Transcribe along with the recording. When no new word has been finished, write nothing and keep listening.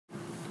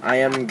I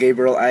am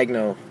Gabriel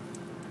Agno.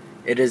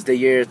 It is the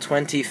year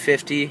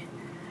 2050,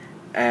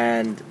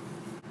 and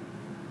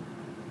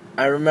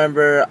I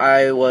remember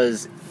I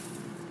was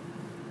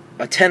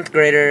a 10th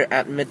grader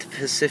at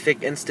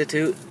Mid-Pacific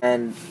Institute,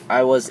 and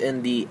I was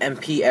in the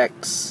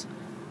MPX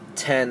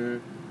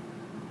 10,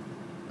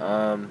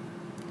 the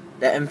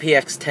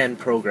MPX 10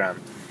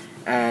 program,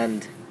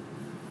 and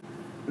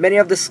many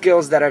of the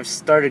skills that I've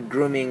started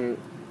grooming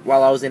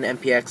while I was in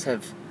MPX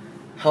have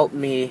helped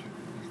me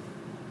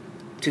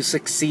to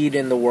succeed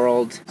in the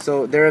world.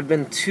 So there have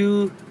been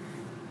two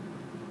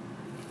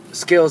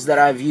skills that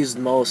I've used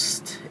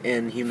most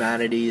in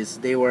humanities.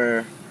 They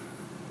were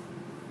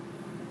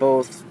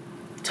both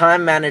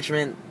time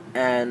management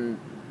and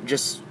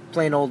just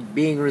plain old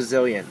being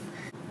resilient.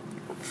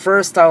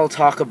 First, I'll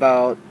talk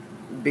about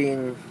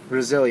being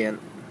resilient.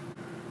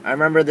 I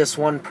remember this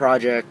one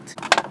project.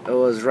 It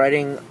was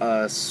writing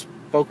a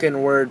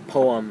spoken word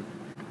poem.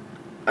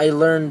 I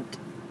learned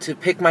to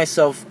pick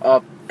myself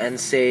up and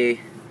say,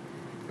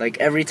 like,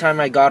 every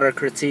time I got a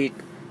critique,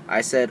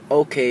 I said,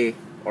 okay,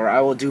 or I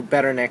will do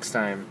better next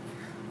time.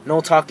 No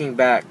talking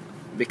back,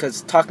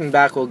 because talking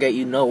back will get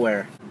you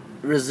nowhere.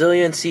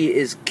 Resiliency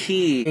is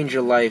key to change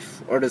your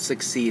life or to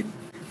succeed.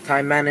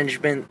 Time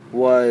management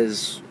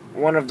was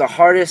one of the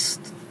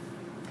hardest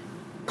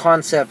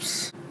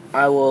concepts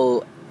I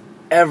will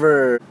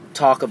ever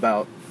talk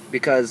about,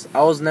 because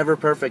I was never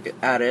perfect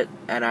at it,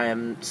 and I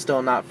am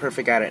still not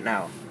perfect at it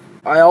now.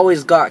 I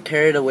always got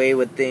carried away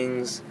with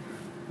things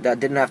that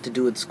didn't have to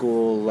do with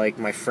school, like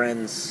my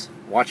friends,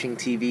 watching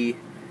TV,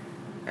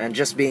 and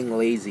just being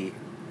lazy.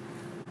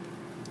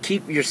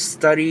 Keep your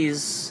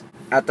studies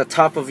at the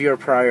top of your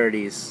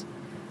priorities.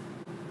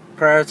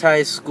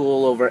 Prioritize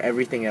school over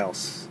everything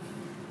else.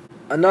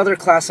 Another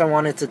class I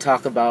wanted to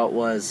talk about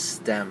was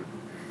STEM.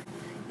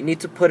 You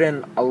need to put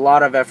in a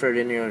lot of effort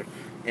in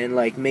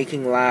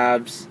making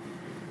labs,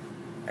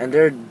 and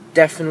they're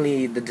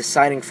definitely the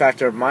deciding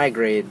factor of my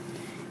grade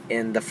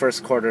in the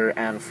first quarter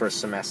and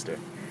first semester.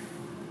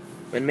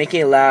 When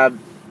making a lab,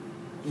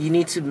 you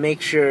need to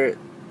make sure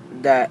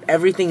that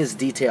everything is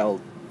detailed,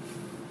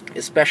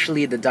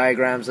 especially the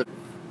diagrams.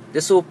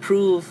 This will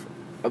prove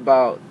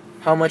about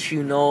how much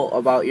you know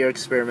about your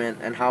experiment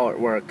and how it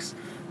works,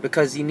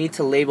 because you need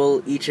to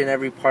label each and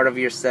every part of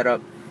your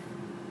setup,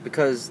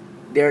 because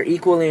they're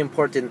equally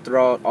important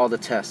throughout all the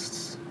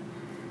tests.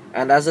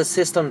 And as a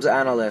systems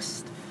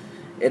analyst,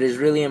 it is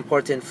really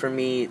important for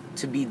me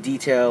to be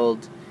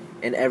detailed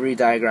in every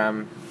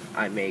diagram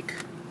I make.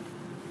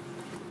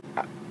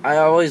 I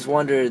always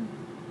wondered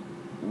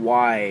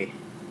why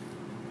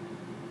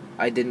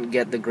I didn't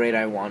get the grade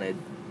I wanted.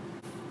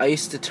 I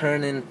used to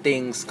turn in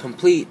things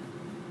complete,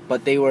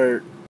 but they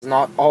were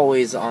not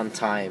always on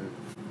time.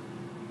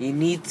 You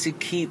need to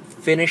keep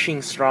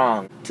finishing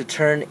strong to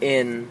turn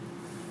in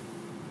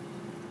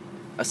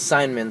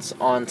assignments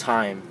on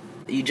time.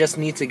 You just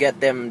need to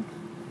get them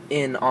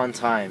in on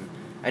time,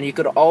 and you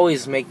could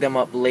always make them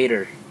up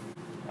later.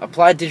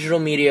 Applied Digital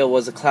Media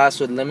was a class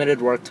with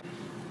limited work time.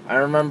 I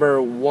remember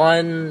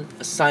one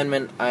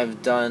assignment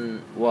I've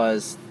done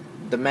was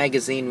the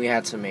magazine we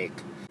had to make.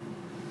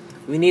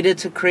 We needed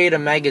to create a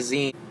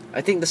magazine.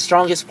 I think the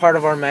strongest part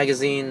of our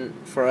magazine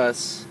for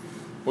us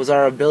was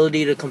our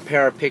ability to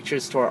compare our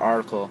pictures to our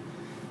article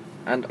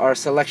and our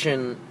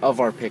selection of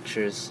our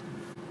pictures.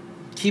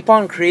 Keep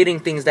on creating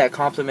things that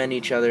complement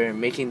each other and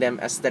making them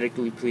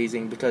aesthetically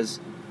pleasing, because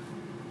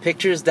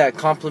pictures that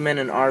complement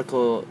an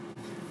article,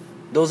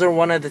 those are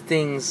one of the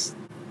things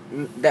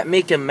that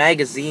make a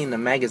magazine a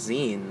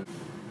magazine.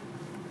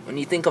 When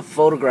you think of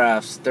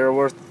photographs, they're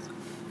worth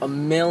a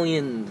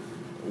million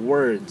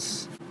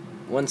words.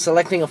 When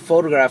selecting a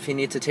photograph, you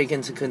need to take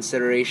into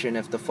consideration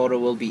if the photo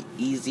will be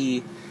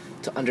easy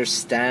to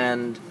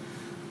understand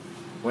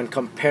when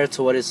compared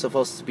to what it's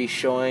supposed to be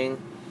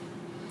showing.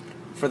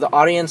 For the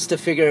audience to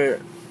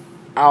figure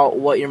out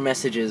what your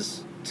message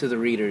is to the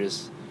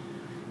readers,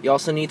 you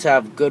also need to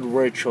have good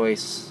word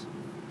choice,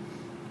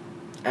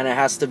 and it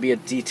has to be a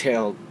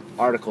detailed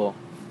article.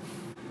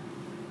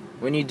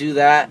 When you do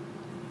that,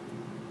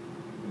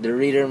 the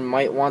reader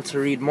might want to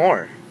read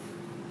more,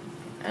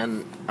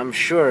 and I'm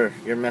sure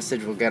your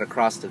message will get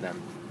across to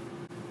them.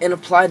 In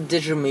Applied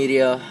Digital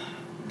Media,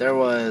 there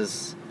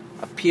was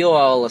a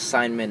POL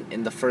assignment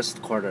in the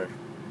first quarter.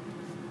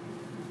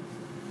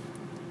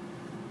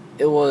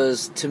 It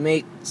was to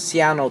make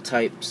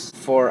cyanotypes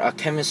for a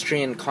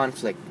chemistry and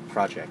conflict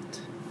project.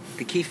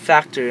 The key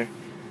factor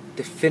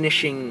to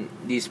finishing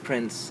these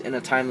prints in a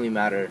timely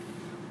manner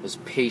was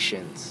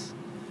patience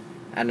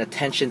and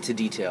attention to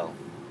detail.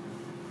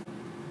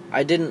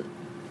 I didn't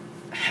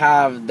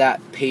have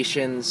that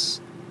patience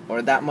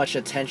or that much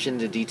attention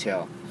to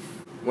detail.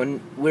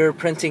 When we're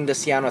printing the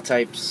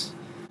cyanotypes,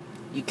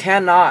 you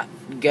cannot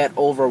get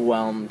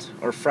overwhelmed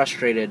or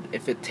frustrated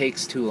if it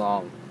takes too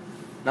long.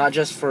 Not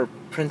just for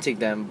printing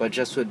them, but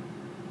just with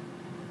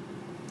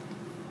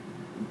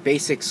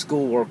basic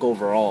schoolwork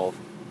overall.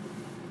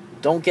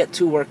 Don't get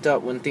too worked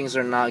up when things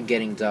are not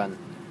getting done.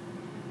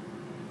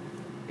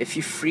 If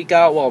you freak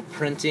out while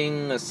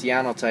printing a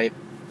cyanotype,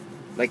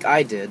 like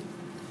I did,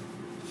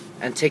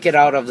 and take it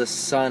out of the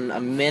sun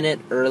a minute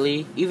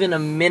early, even a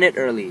minute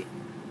early,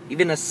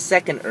 even a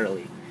second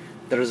early,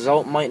 the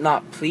result might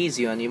not please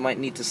you and you might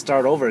need to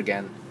start over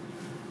again.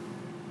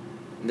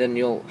 Then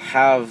you'll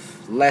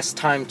have less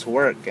time to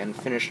work and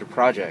finish the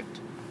project.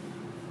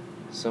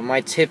 So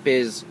my tip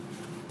is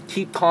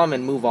keep calm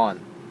and move on.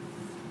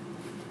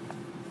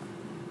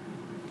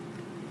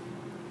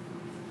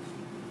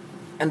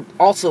 And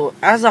also,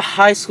 as a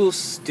high school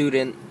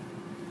student,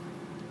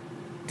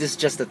 this is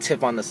just a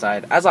tip on the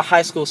side. As a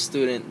high school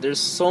student, there's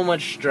so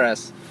much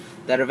stress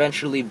that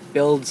eventually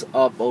builds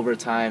up over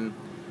time.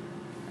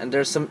 And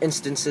there's some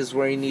instances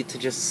where you need to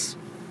just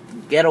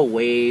get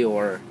away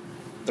or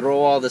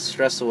throw all the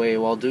stress away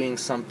while doing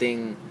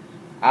something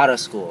out of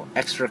school,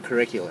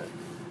 extracurricular.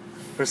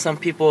 For some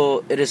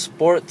people, it is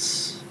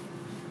sports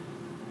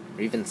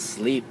or even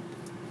sleep.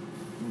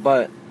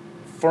 But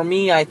for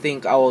me, I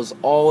think I was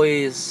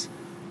always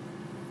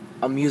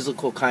a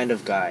musical kind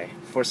of guy.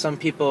 For some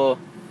people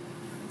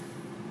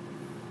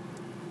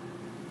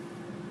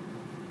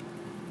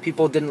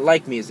didn't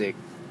like music.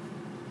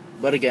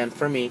 But again,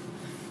 for me,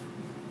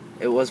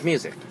 it was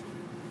music.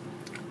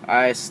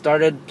 I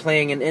started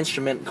playing an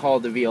instrument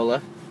called the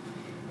viola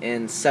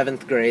in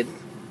 7th grade,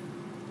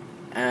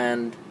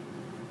 and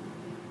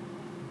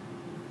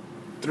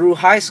through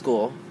high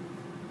school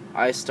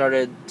I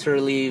started to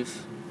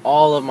relieve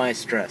all of my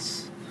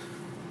stress.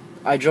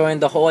 I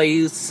joined the Hawaii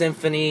Youth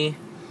Symphony,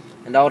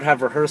 and I would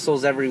have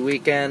rehearsals every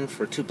weekend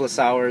for 2+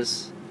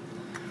 hours.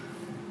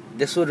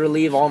 This would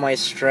relieve all my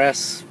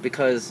stress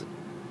because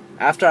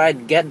after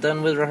I'd get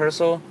done with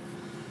rehearsal,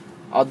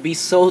 I'd be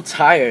so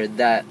tired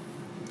that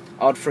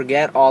I would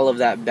forget all of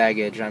that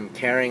baggage I'm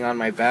carrying on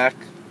my back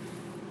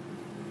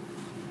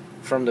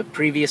from the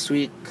previous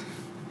week,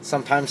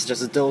 sometimes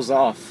just doze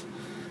off.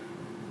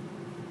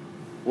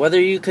 Whether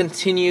you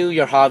continue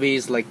your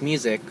hobbies like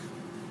music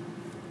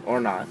or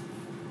not,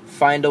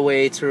 find a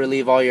way to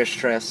relieve all your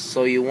stress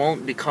so you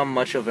won't become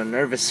much of a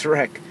nervous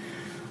wreck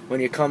when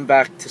you come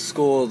back to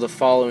school the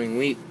following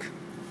week,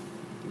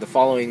 the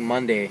following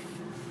Monday.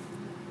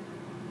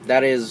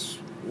 That is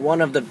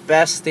one of the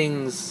best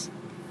things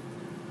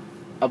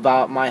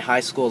about my high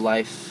school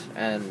life,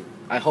 and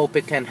I hope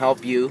it can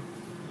help you.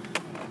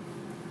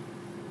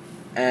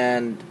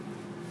 And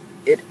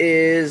it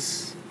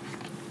is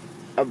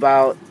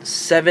about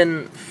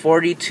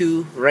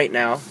 7:42 right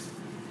now,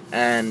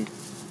 and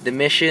the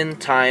mission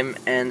time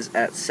ends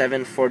at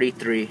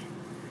 7:43.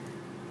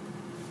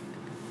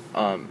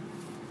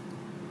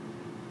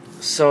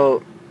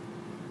 So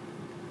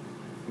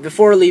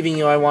before leaving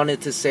you, I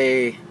wanted to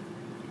say,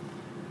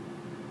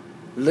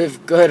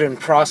 live good and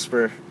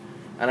prosper.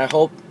 And I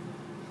hope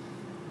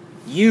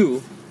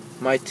you,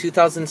 my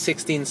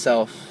 2016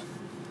 self,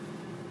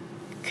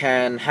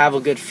 can have a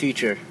good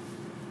future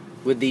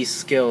with these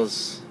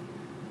skills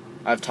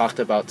I've talked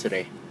about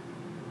today.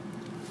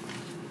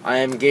 I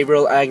am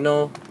Gabriel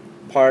Agno,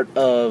 part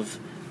of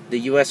the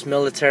U.S.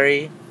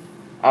 military,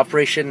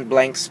 Operation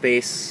Blank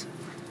Space.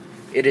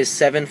 It is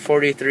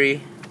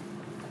 7:43.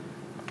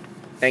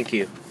 Thank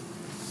you.